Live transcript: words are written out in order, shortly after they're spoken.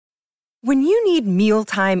When you need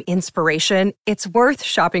mealtime inspiration, it's worth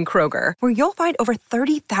shopping Kroger, where you'll find over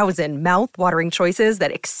 30,000 mouth-watering choices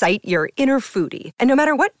that excite your inner foodie. And no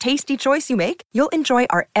matter what tasty choice you make, you'll enjoy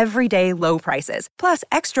our everyday low prices, plus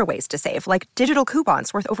extra ways to save, like digital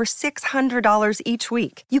coupons worth over $600 each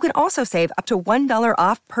week. You can also save up to $1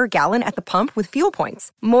 off per gallon at the pump with fuel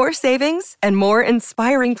points. More savings and more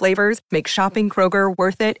inspiring flavors make shopping Kroger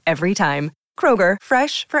worth it every time. Kroger,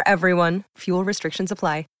 fresh for everyone. Fuel restrictions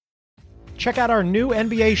apply. Check out our new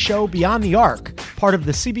NBA show, Beyond the Arc, part of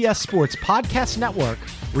the CBS Sports Podcast Network,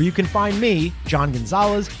 where you can find me, John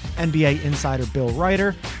Gonzalez, NBA insider Bill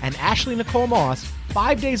Ryder, and Ashley Nicole Moss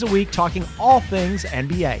 5 days a week talking all things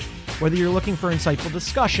NBA. Whether you're looking for insightful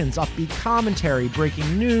discussions, upbeat commentary,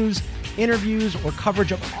 breaking news, interviews, or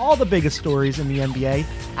coverage of all the biggest stories in the NBA,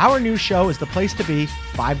 our new show is the place to be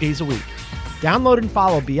 5 days a week. Download and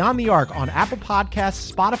follow Beyond the Arc on Apple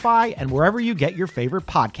Podcasts, Spotify, and wherever you get your favorite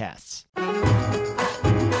podcasts.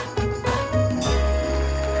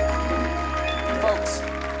 Folks,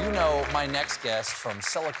 you know my next guest from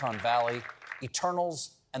Silicon Valley,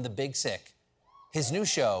 Eternals and the Big Sick. His new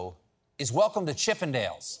show is Welcome to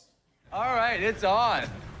Chippendales. All right, it's on.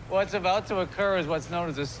 What's about to occur is what's known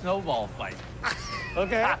as a snowball fight.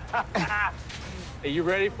 Okay? Are you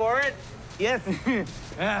ready for it? Yes.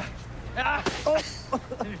 Come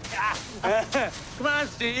on,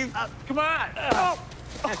 Steve. Come on.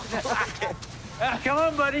 Come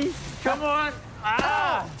on, buddy. Come on.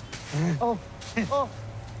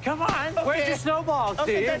 Come on. Okay. Where's your snowball, Steve?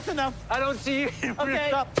 Okay, that's enough. I don't see you. Okay.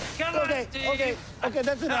 Come on, Steve. Okay,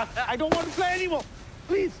 that's enough. I don't want to play anymore.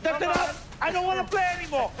 Please, that's enough. I don't want to play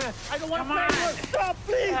anymore. I don't want to play anymore. Stop,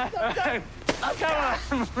 please. Stop. Come on.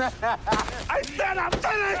 I said I'm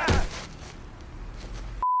finished.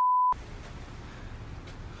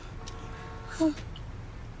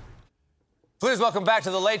 Please welcome back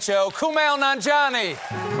to The Late Show, Kumail Nanjiani.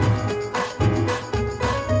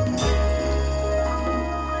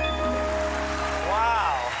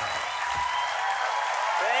 Wow.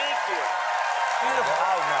 Thank you. Beautiful.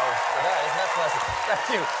 Oh, no. Isn't that pleasant? Thank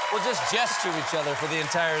you. We'll just gesture each other for the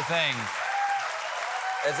entire thing.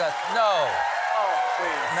 Is that... No. Oh,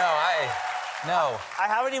 please. No. I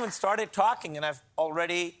haven't even started talking, and I've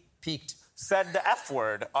already Peaked. said the F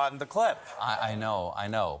word on the clip. I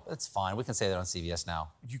know. It's fine. We can say that on CBS now.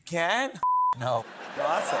 You can? No.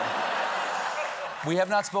 Awesome. We have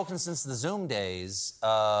not spoken since the Zoom days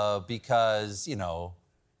because,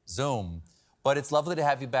 Zoom. But it's lovely to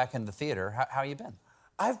have you back in the theater. How you been?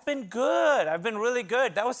 I've been good. I've been really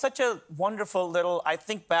good. That was such a wonderful little... I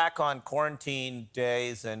think back on quarantine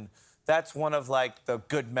days, and that's one of, the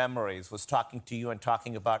good memories, was talking to you and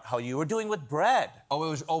talking about how you were doing with bread.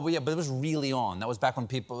 Yeah, but it was really on. That was back when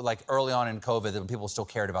people, early on in COVID, when people still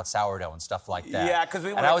cared about sourdough and stuff like that. Yeah, because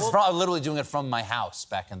we were... And I was literally doing it from my house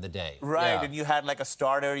back in the day. Right, yeah. And you had, a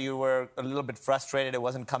starter. You were a little bit frustrated. It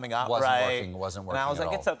wasn't coming out right. It wasn't working And I was at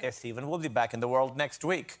like, all. it's okay, Stephen. We'll be back in the world next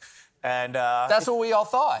week. And that's what we all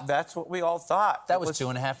thought. That's what we all thought. That was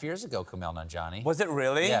 2.5 years ago, Kumail Nanjiani. Was it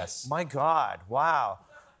really? Yes. My God, wow.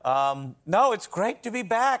 No, it's great to be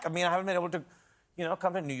back. I mean, I haven't been able to,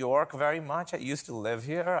 come to New York very much. I used to live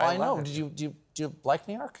here. I know. It. Do you like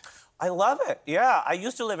New York? I love it. Yeah, I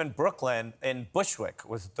used to live in Brooklyn. In Bushwick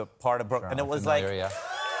was the part of Brooklyn, Sure, and it was familiar, yeah.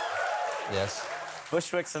 Yes.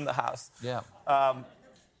 Bushwick's in the house. Yeah.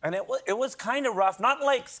 And it was kind of rough. Not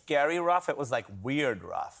scary rough. It was weird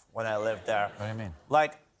rough when I lived there. What do you mean?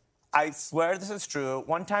 I swear this is true.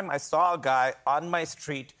 One time I saw a guy on my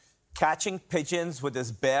street catching pigeons with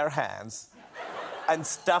his bare hands and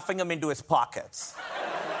stuffing them into his pockets.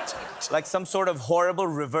 Like some sort of horrible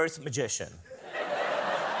reverse magician.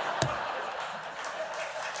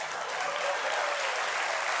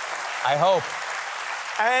 I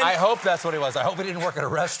hope that's what he was. I hope he didn't work at a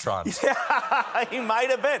restaurant. Yeah, he might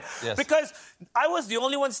have been. Yes. Because I was the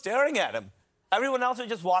only one staring at him. Everyone else was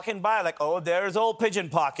just walking by oh, there's old Pigeon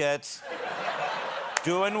Pockets.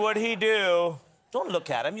 Doing what he do. Don't look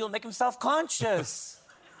at him. You'll make him self-conscious.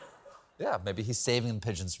 Yeah, maybe he's saving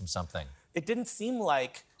pigeons from something. It didn't seem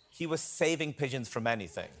like he was saving pigeons from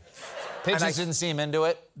anything. Pigeons didn't seem into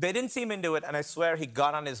it? They didn't seem into it, and I swear he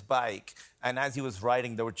got on his bike, and as he was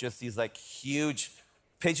riding, there were just these, huge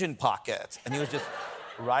pigeon pockets, and he was just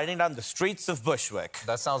riding down the streets of Bushwick.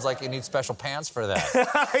 That sounds like you need special pants for that.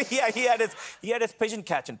 Yeah, he had his pigeon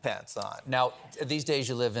catching pants on. Now, these days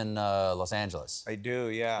you live in Los Angeles. I do,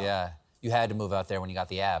 yeah. Yeah. You had to move out there when you got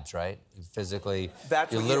the abs, right? You physically,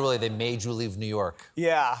 they made you leave New York.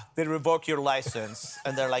 Yeah, they revoke your license,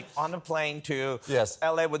 and they're on a plane to Yes.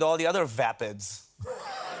 LA with all the other vapids.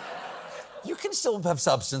 You can still have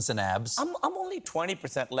substance and abs. I'm only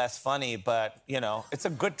 20% less funny, but, it's a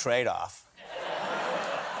good trade-off.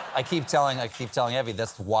 I keep telling Evie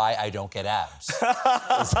that's why I don't get abs.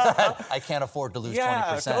 I can't afford to lose 20%.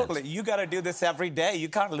 Yeah, totally. You got to do this every day. You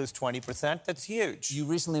can't lose 20%. That's huge. You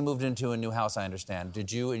recently moved into a new house, I understand.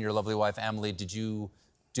 Did you and your lovely wife, Emily, did you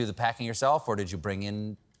do the packing yourself, or did you bring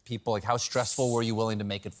in people? Like, how stressful were you willing to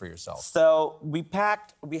make it for yourself? So we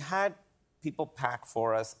had people pack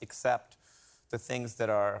for us, except the things that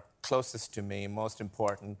are closest to me, most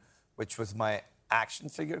important, which was my action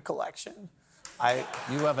figure collection.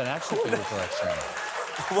 You have an action figure collection.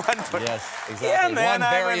 Yes, exactly. Yeah, man. One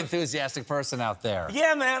very enthusiastic person out there.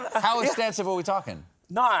 Yeah, man. How extensive are we talking?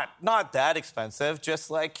 Not that expensive. Just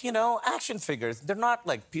like, action figures. They're not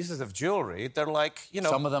like pieces of jewelry. They're like,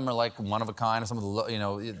 Some of them are like one of a kind. Some of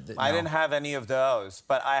the, I didn't have any of those,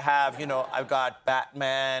 but I have, I've got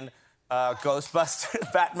Batman,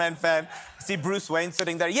 Ghostbusters, Batman fan. See Bruce Wayne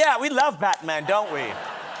sitting there. Yeah, we love Batman, don't we?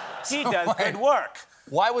 He does good work.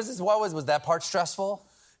 Why was that part stressful?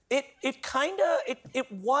 It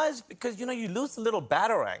was because you lose the little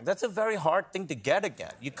Batarang. That's a very hard thing to get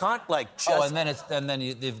again. You can't just. Oh, and then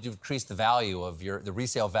you've increased the value of the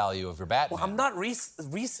resale value of your Batman. Well, I'm not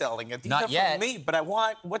reselling it. These not are yet. For me, but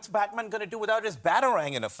what's Batman gonna do without his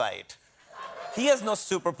Batarang in a fight? He has no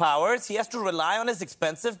superpowers. He has to rely on his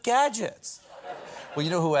expensive gadgets. Well,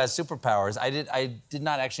 you know who has superpowers? I did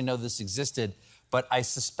not actually know this existed, but I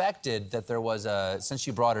suspected that there was since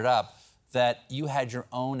you brought it up, that you had your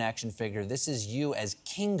own action figure. This is you as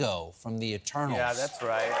Kingo from the Eternals. Yeah, that's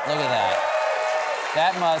right. Look at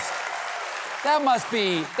that. That must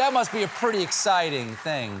be a pretty exciting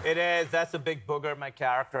thing. It is. That's a big booger my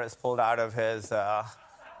character has pulled out of his nose.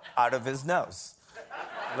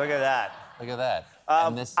 Look at that. Look at that.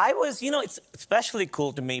 I was, it's especially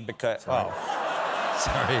cool to me because. Sorry.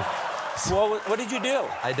 Sorry. What did you do?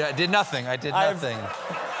 I did nothing. I did nothing.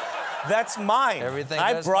 That's mine. Everything.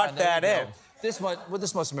 I brought that in. This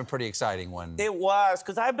must have been pretty exciting when... It was,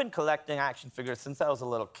 because I've been collecting action figures since I was a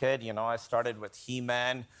little kid. I started with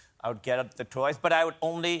He-Man. I would get up the toys, but I would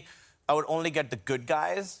only get the good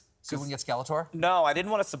guys. So you wouldn't get Skeletor? No, I didn't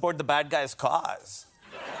want to support the bad guys' cause.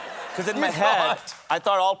 Because in my head, I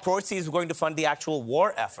thought all proceeds were going to fund the actual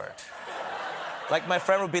war effort. Like, my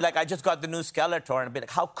friend would be like, I just got the new Skeletor. And I'd be like,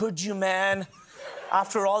 how could you, man?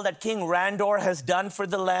 After all that King Randor has done for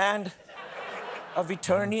the land of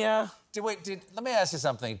Eternia. Let me ask you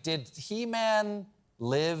something. Did He-Man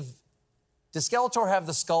live... Did Skeletor have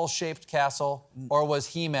the skull-shaped castle, or was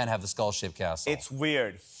He-Man have the skull-shaped castle? It's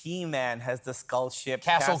weird. He-Man has the skull-shaped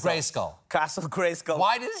castle. Castle Grayskull. Castle Grayskull.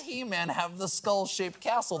 Why does He-Man have the skull-shaped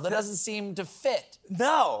castle? That doesn't seem to fit.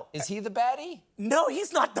 No. Is he the baddie? No,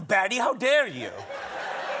 he's not the baddie. How dare you?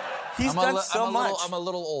 He's done so much. I'm a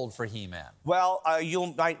little old for He-Man. Well,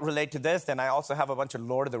 you might relate to this, then I also have a bunch of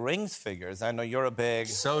Lord of the Rings figures. I know you're a big...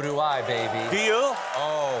 So do I, baby. Do you?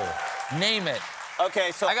 Oh, name it.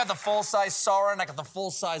 Okay, so... I got the full-size Sauron, I got the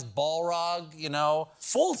full-size Balrog,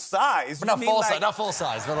 Full size? But not full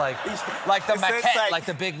size, but like the maquette, like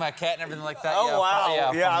the big maquette and everything like that. Oh,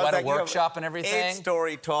 wow. Yeah, from Weta Workshop and everything.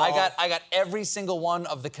 8-story tall. I got every single one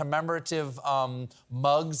of the commemorative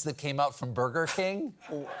mugs that came out from Burger King.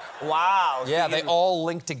 Wow. Yeah, they all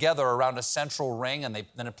link together around a central ring, and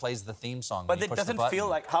then it plays the theme song. But it doesn't feel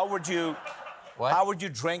like... How would you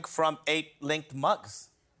drink from 8 linked mugs?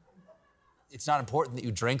 It's not important that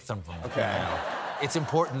you drink them from them. Okay. It's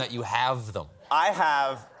important that you have them. I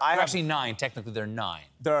have actually 9. Technically, they're 9.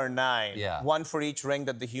 There are 9. Yeah. One for each ring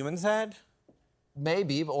that the humans had?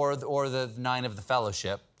 Maybe, or the 9 of the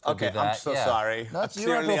Fellowship. Okay, I'm so sorry. No, you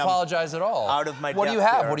don't have to apologize at all. Out of my What do you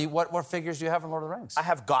have? here. What figures do you have in Lord of the Rings? I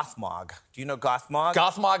have Gothmog. Do you know Gothmog?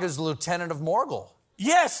 Gothmog is the Lieutenant of Morgul.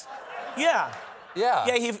 Yes. Yeah. Yeah.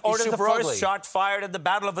 Yeah, he ordered the first ugly. shot fired at the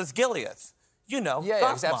Battle of Osgiliath.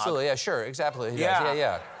 Yeah, absolutely. Yeah, sure, exactly.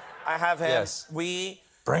 Yeah. I have him. Yes.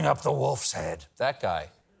 Bring up the wolf's head. That guy.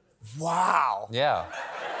 Wow. Yeah.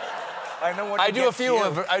 I know what I do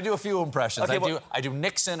a few impressions. Okay, I do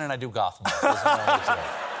Nixon and I do Gothmog.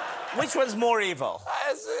 Which one's more evil?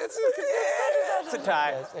 It's a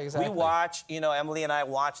tie. Yes, exactly. We watch, Emily and I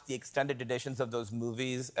watch the extended editions of those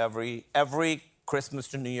movies every Christmas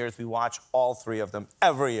to New Year's. We watch all 3 of them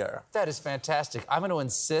every year. That is fantastic. I'm going to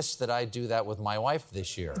insist that I do that with my wife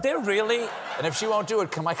this year. They're really... And if she won't do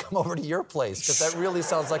it, can I come over to your place? Because that really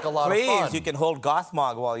sounds like a lot of fun. Please, you can hold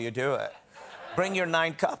Gothmog while you do it. Bring your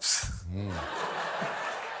 9 cups.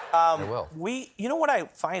 I will. You know what I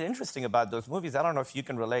find interesting about those movies? I don't know if you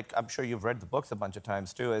can relate. I'm sure you've read the books a bunch of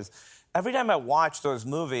times, too, is every time I watch those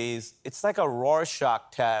movies, it's like a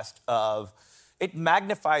Rorschach test of... it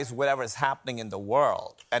magnifies whatever is happening in the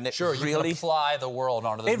world. And it Sure, really, you can apply the world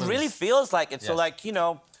onto the it really feels like it. Yes. So like, you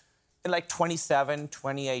know, in like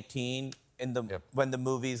 2018, when the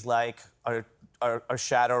movie's like, our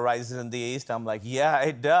shadow rises in the east, I'm like, yeah,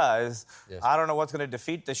 it does. Yes. I don't know what's going to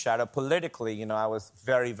defeat the shadow politically. You know, I was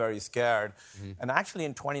very, very scared. And actually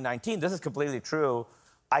in 2019, this is completely true,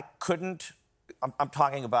 I couldn't, I'm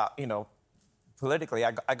talking about, you know, politically,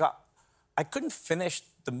 I couldn't finish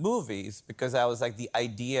the movies because I was like, the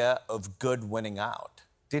idea of good winning out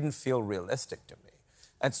didn't feel realistic to me.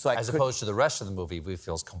 And so As opposed to the rest of the movie, it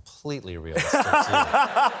feels completely realistic too.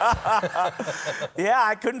 Yeah,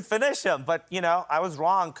 I couldn't finish them, but you know, I was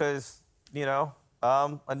wrong because, you know,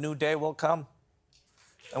 a new day will come.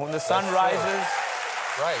 And when the sun rises...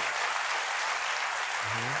 Right.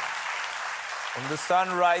 When the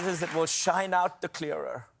sun rises, it will shine out the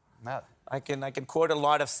clearer. Matt. I can quote a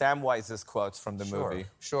lot of Samwise's quotes from the movie.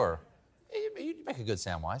 Sure. You make a good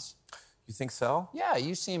Samwise. You think so? Yeah,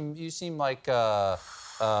 you seem like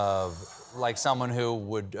someone who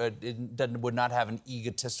would not have an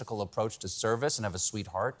egotistical approach to service and have a sweet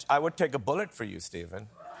heart. I would take a bullet for you, Stephen.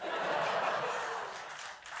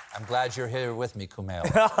 I'm glad you're here with me, Kumail.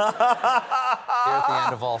 Here at the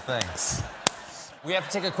end of all things. We have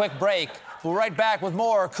to take a quick break. We'll be right back with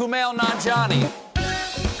more Kumail Nanjiani.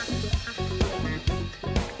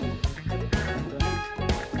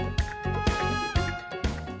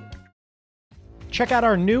 Check out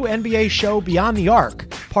our new NBA show, Beyond the Arc,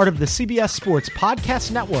 part of the CBS Sports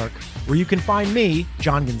Podcast Network, where you can find me,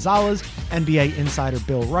 John Gonzalez, NBA insider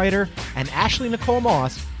Bill Reiter, and Ashley Nicole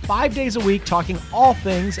Moss 5 days a week talking all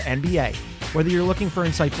things NBA. Whether you're looking for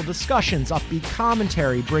insightful discussions, upbeat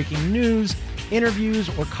commentary, breaking news, interviews,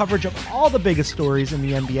 or coverage of all the biggest stories in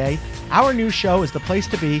the NBA, our new show is the place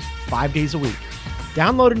to be 5 days a week.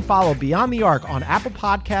 Download and follow Beyond the Arc on Apple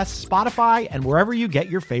Podcasts, Spotify, and wherever you get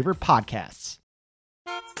your favorite podcasts.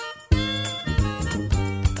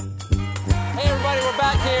 Hey everybody, we're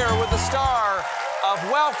back here with the star of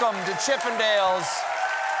Welcome to Chippendales,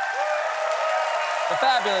 the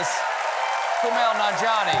fabulous Kumail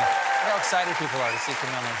Nanjiani. You know how excited people are to see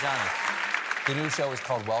Kumail Nanjiani. The new show is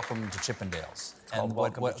called Welcome to Chippendales.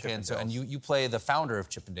 And you play the founder of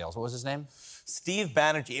Chippendales. What was his name? Steve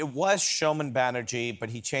Banerjee. It was Showman Banerjee, but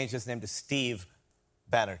he changed his name to Steve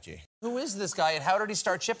Banerjee. Who is this guy and how did he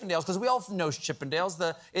start Chippendales? Because we all know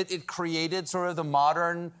Chippendales. It created sort of the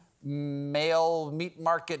modern male meat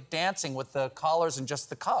market dancing with the collars and just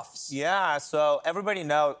the cuffs. Yeah, so everybody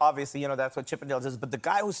knows, obviously, you know, that's what Chippendales is. But the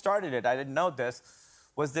guy who started it, I didn't know this,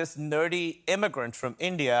 was this nerdy immigrant from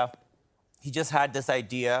India. He just had this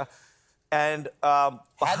idea. And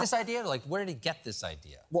had this idea? Like, where did he get this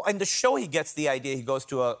idea? Well, in the show, he gets the idea. He goes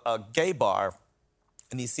to a gay bar,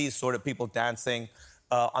 and he sees sort of people dancing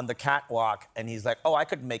on the catwalk, and he's like, oh, I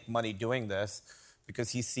could make money doing this, because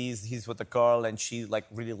he sees he's with a girl, and she, like,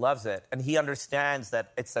 really loves it. And he understands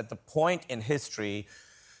that it's at the point in history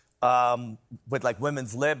with, like,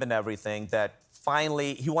 women's lib and everything that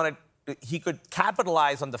finally he could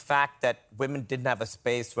capitalize on the fact that women didn't have a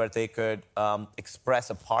space where they could express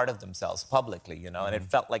a part of themselves publicly, you know, and it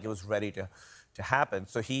felt like it was ready to happen.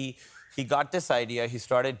 So he got this idea, he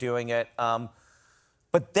started doing it,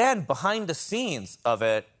 but then behind the scenes of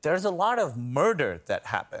it, there's a lot of murder that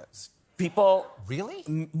happens. People... Really?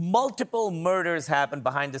 Multiple murders happen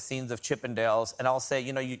behind the scenes of Chippendales, and I'll say,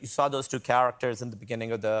 you know, you saw those two characters in the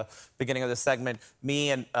beginning of the segment.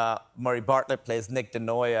 Me and Murray Bartlett plays Nick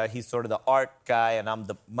DeNoia. He's sort of the art guy, and I'm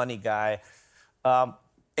the money guy.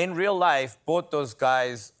 In real life, both those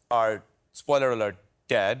guys are, spoiler alert,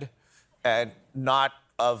 dead, and not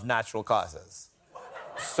of natural causes.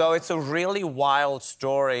 So it's a really wild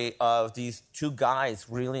story of these two guys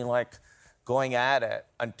really, like, going at it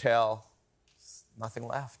until nothing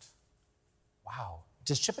left. Wow.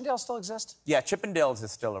 Does Chippendales still exist? Yeah, Chippendales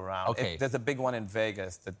is still around. Okay. There's a big one in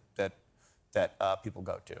Vegas that people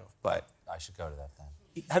go to. But I should go to that then.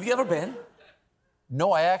 have you ever been?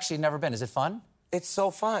 No, I actually never been. Is it fun? It's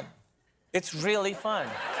so fun. It's really fun.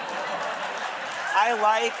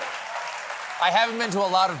 I haven't been to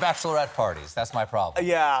a lot of bachelorette parties. That's my problem.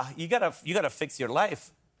 Yeah, you gotta fix your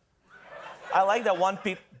life. I like that one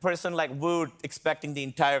person like wooed, expecting the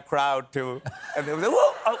entire crowd to, and they were like,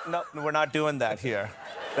 whoa, oh no, we're not doing that here.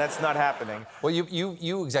 That's not happening. Well,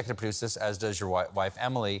 you executive produce this, as does your wife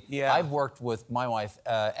Emily. Yeah. I've worked with my wife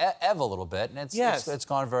Ev a little bit, and it's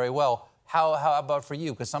gone very well. How about for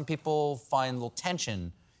you? Because some people find a little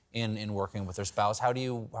tension in working with their spouse. How do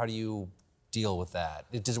you deal with that?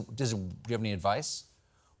 Do you have any advice?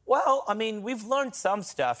 Well, I mean, we've learned some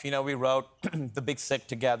stuff. You know, we wrote The Big Sick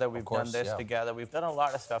together. We've done this together. We've done a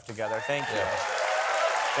lot of stuff together. Thank you.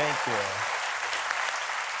 Thank you.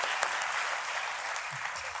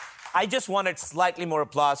 I just wanted slightly more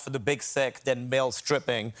applause for The Big Sick than male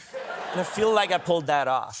stripping. And I feel like I pulled that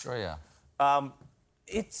off. Sure, yeah.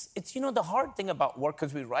 It's you know, the hard thing about work,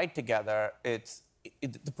 because we write together,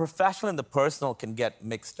 the professional and the personal can get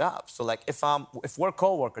mixed up. So, like, if we're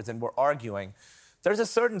co-workers and we're arguing, there's a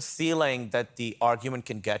certain ceiling that the argument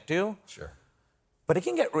can get to. Sure. But it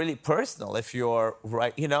can get really personal if you're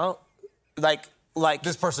right, you know? Like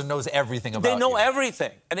this person knows everything about you. They know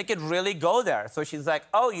everything, and it could really go there. So she's like,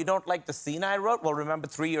 oh, you don't like the scene I wrote? Well, remember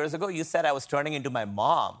 3 years ago, you said I was turning into my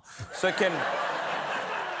mom. So it can...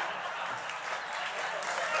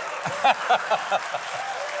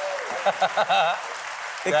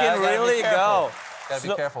 it can really go. Gotta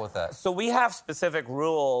be careful with that. So we have specific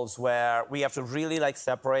rules where we have to really, like,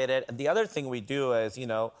 separate it. And the other thing we do is, you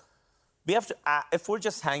know, we have to, if we're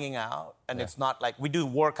just hanging out and it's not like, we do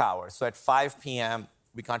work hours. So at 5 p.m.,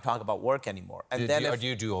 we can't talk about work anymore. And do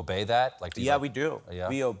you obey that? We do. Yeah.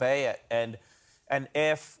 We obey it. And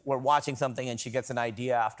if we're watching something and she gets an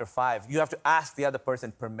idea after 5, you have to ask the other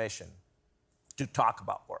person permission to talk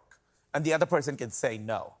about work. And the other person can say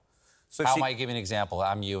no. So how might I give you an example?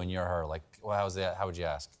 I'm you and you're her. Like, well, how's that? How would you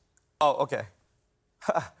ask? Oh, okay.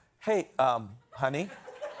 Hey, honey.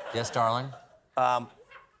 Yes, darling?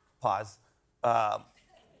 Pause. I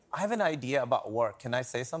have an idea about work. Can I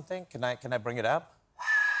say something? Can I bring it up?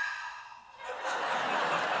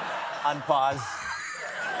 Unpause.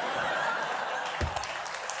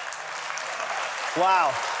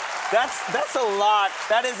 Wow. That's a lot.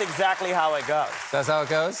 That is exactly how it goes. That's how it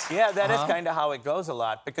goes? Yeah, that is kind of how it goes a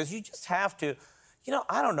lot, because you just have to, you know,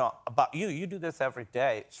 I don't know about you. You do this every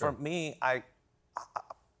day. Sure. For me,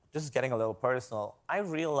 this is getting a little personal. I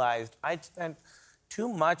realized I'd spent too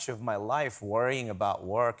much of my life worrying about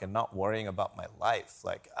work and not worrying about my life.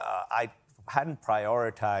 Like, I hadn't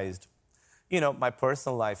prioritized, you know, my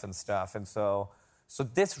personal life and stuff. And so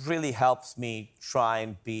this really helps me try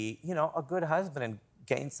and be, you know, a good husband and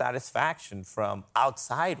gain satisfaction from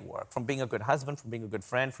outside work, from being a good husband, from being a good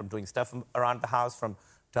friend, from doing stuff around the house, from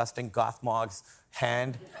dusting Gothmog's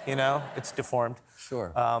hand, you know, it's deformed.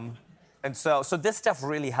 Sure. And so this stuff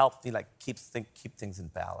really helped me, like, keep things in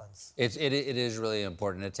balance. It is really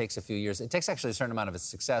important. It takes a few years. It takes actually a certain amount of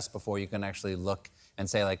success before you can actually look and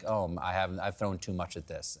say, like, oh, I've thrown too much at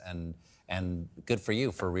this. And good for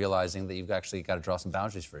you for realizing that you've actually got to draw some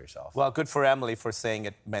boundaries for yourself. Well, good for Emily for saying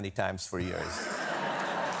it many times for years.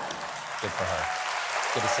 Good for her.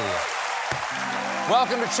 Good to see you.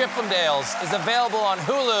 Welcome to Chippendales is available on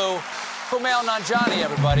Hulu. Kumail Nanjiani,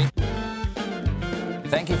 everybody.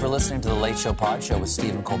 Thank you for listening to The Late Show Pod Show with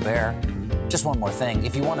Stephen Colbert. Just one more thing.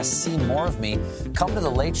 If you want to see more of me, come to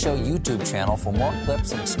The Late Show YouTube channel for more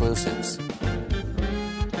clips and exclusives.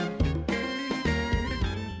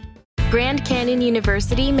 Grand Canyon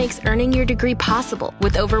University makes earning your degree possible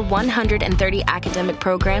with over 130 academic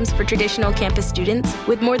programs for traditional campus students,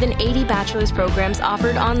 with more than 80 bachelor's programs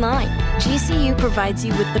offered online. GCU provides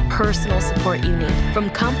you with the personal support you need, from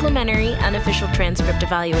complimentary unofficial transcript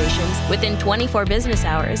evaluations within 24 business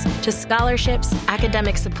hours to scholarships,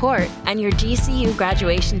 academic support, and your GCU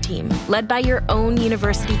graduation team, led by your own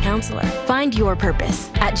university counselor. Find your purpose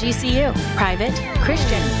at GCU. Private,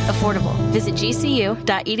 Christian, affordable. Visit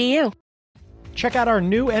gcu.edu. Check out our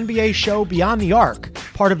new NBA show, Beyond the Arc,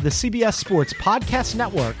 part of the CBS Sports Podcast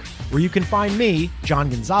Network, where you can find me, John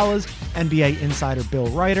Gonzalez, NBA insider Bill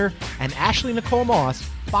Reiter, and Ashley Nicole Moss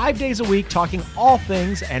 5 days a week talking all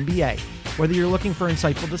things NBA. Whether you're looking for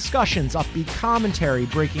insightful discussions, upbeat commentary,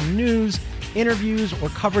 breaking news, interviews, or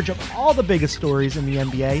coverage of all the biggest stories in the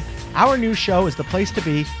NBA, our new show is the place to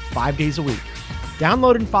be 5 days a week.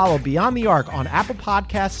 Download and follow Beyond the Arc on Apple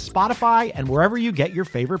Podcasts, Spotify, and wherever you get your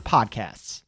favorite podcasts.